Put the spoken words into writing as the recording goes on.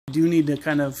You do need to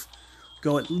kind of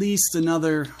go at least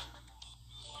another,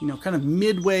 kind of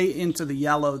midway into the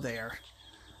yellow there,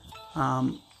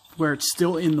 where it's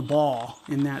still in the ball,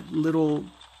 in that little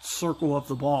circle of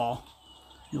the ball.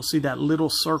 You'll see that little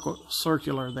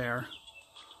circular there.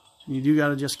 And you do got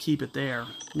to just keep it there.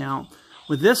 Now,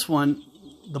 with this one,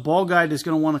 the ball guide is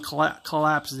going to want to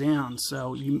collapse down.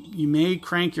 So you may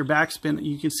crank your backspin.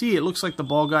 You can see it looks like the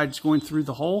ball guide is going through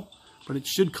the hole, but it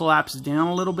should collapse down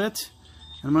a little bit.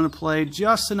 And I'm going to play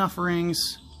just enough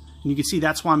rings. And you can see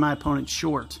that's why my opponent's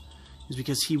short, is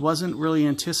because he wasn't really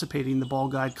anticipating the ball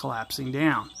guide collapsing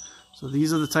down. So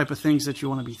these are the type of things that you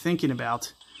want to be thinking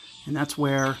about. And that's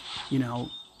where,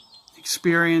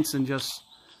 experience and just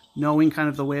knowing kind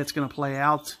of the way it's going to play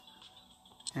out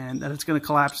and that it's going to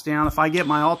collapse down. If I get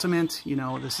my ultimate,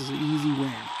 this is an easy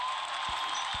win.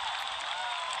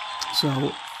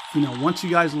 So, once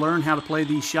you guys learn how to play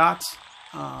these shots,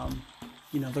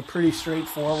 they're pretty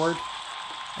straightforward.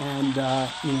 And,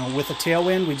 with a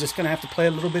tailwind, we're just going to have to play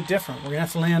a little bit different. We're going to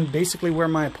have to land basically where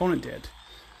my opponent did.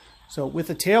 So with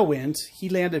a tailwind, he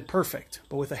landed perfect.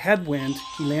 But with a headwind,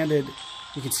 he landed,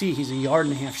 you can see he's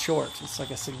 1.5 yards short. It's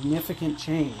like a significant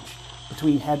change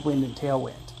between headwind and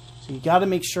tailwind. So you got to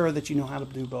make sure that you know how to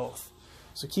do both.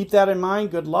 So keep that in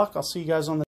mind. Good luck. I'll see you guys on the